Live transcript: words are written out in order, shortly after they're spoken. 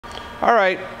All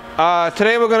right,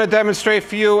 today we're going to demonstrate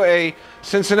for you a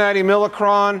Cincinnati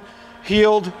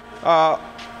Milacron-Heald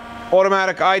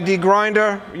automatic ID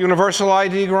grinder, universal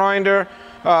ID grinder,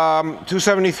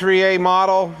 273A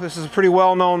model. This is a pretty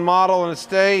well-known model in its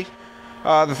day.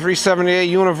 The 370A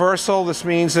universal. This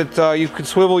means that you can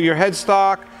swivel your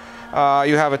headstock.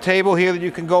 You have a table here that you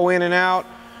can go in and out.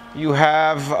 You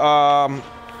have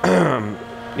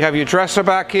you have your dresser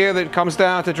back here that comes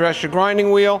down to dress your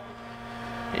grinding wheel.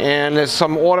 And there's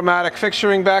some automatic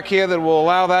fixturing back here that will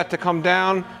allow that to come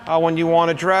down when you want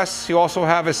to dress. You also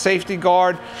have a safety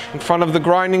guard in front of the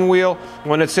grinding wheel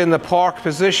when it's in the park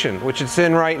position, which it's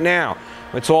in right now.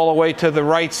 It's all the way to the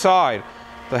right side.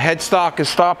 The headstock has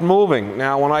stopped moving.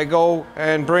 Now when I go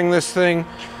and bring this thing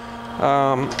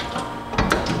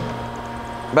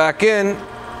back in,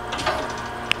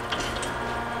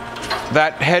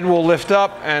 that head will lift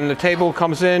up and the table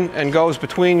comes in and goes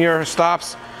between your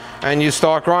stops and you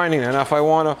start grinding. And if I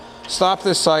want to stop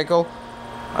this cycle,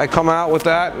 I come out with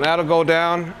that and that'll go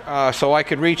down so I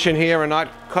could reach in here and not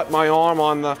cut my arm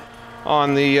on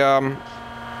the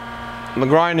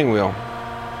grinding wheel.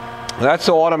 That's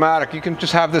automatic. You can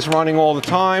just have this running all the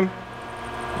time.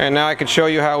 And now I can show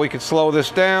you how we could slow this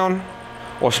down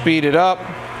or speed it up.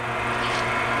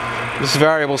 This is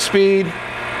variable speed.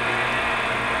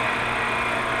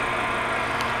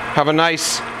 Have a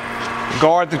nice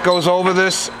guard that goes over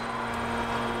this.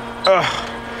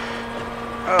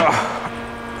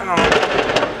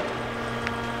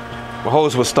 The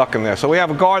hose was stuck in there. So we have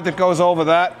a guard that goes over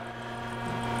that.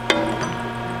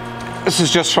 This is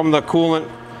just from the coolant.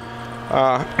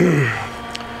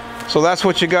 So that's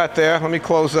what you got there. Let me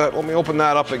close that. Let me open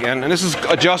that up again. And this is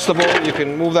adjustable. You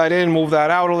can move that in, move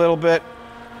that out a little bit.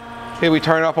 Here we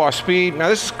turn up our speed. Now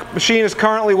this machine is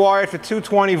currently wired for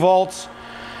 220 volts.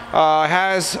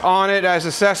 Has on it as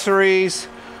accessories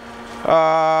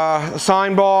a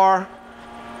sign bar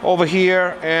over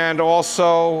here, and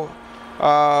also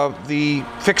the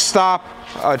fixed stop,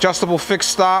 adjustable fixed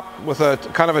stop with a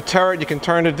kind of a turret. You can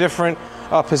turn to different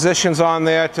positions on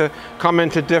there to come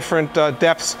into different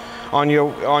depths on your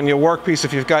workpiece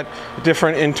if you've got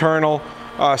different internal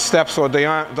steps or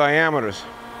diameters.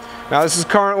 Now this has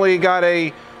currently got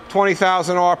a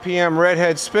 20,000 RPM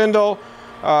redhead spindle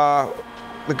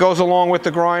that goes along with the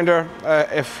grinder.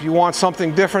 If you want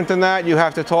something different than that, you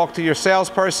have to talk to your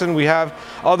salesperson. We have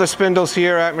other spindles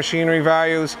here at Machinery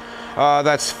Values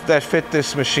that fit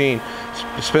this machine.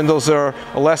 Spindles are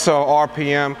a lesser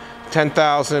RPM,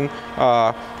 10,000,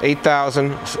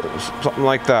 8,000, something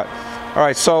like that. All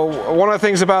right, so one of the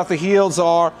things about the Healds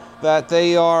are that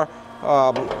they are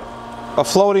a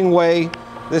floating weigh.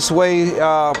 This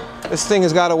thing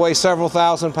has got to weigh several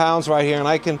thousand pounds right here, and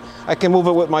I can move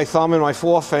it with my thumb and my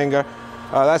forefinger.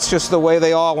 That's just the way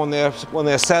they are when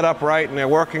they're set up right and they're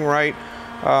working right.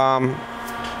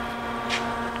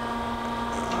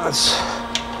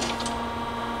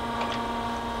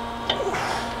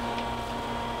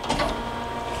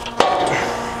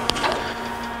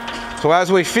 So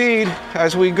as we feed,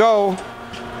 as we go,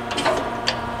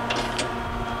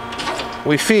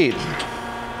 we feed.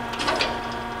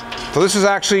 So this is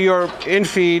actually your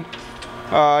in-feed.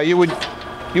 You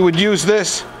would use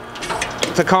this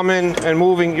to come in and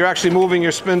moving. You're actually moving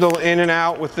your spindle in and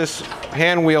out with this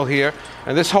hand wheel here.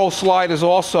 And this whole slide is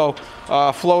also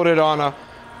floated on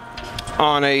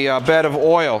a bed of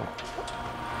oil,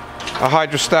 a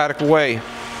hydrostatic weigh. You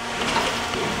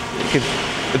can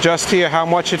adjust here how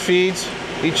much it feeds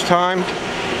each time.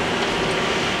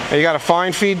 And you got a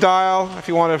fine feed dial if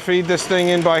you want to feed this thing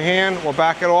in by hand or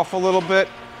back it off a little bit.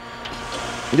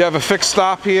 You have a fixed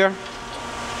stop here.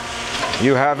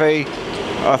 You have a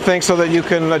thing so that you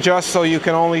can adjust so you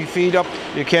can only feed up.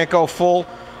 You can't go full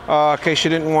in case you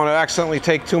didn't want to accidentally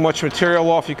take too much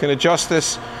material off. You can adjust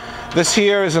this. This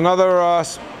here is another,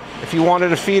 if you wanted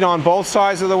to feed on both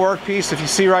sides of the workpiece. If you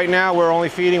see right now, we're only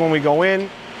feeding when we go in,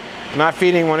 not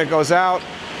feeding when it goes out.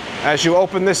 As you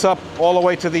open this up all the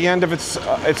way to the end of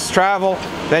its travel,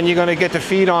 then you're going to get to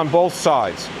feed on both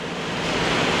sides.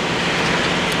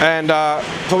 And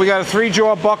so we got a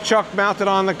 3-jaw buck chuck mounted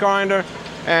on the grinder,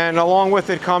 and along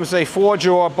with it comes a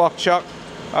 4-jaw buck chuck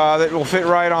that will fit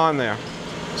right on there.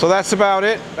 So that's about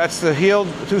it. That's the Heald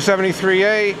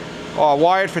 273A,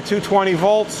 wired for 220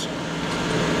 volts.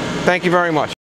 Thank you very much.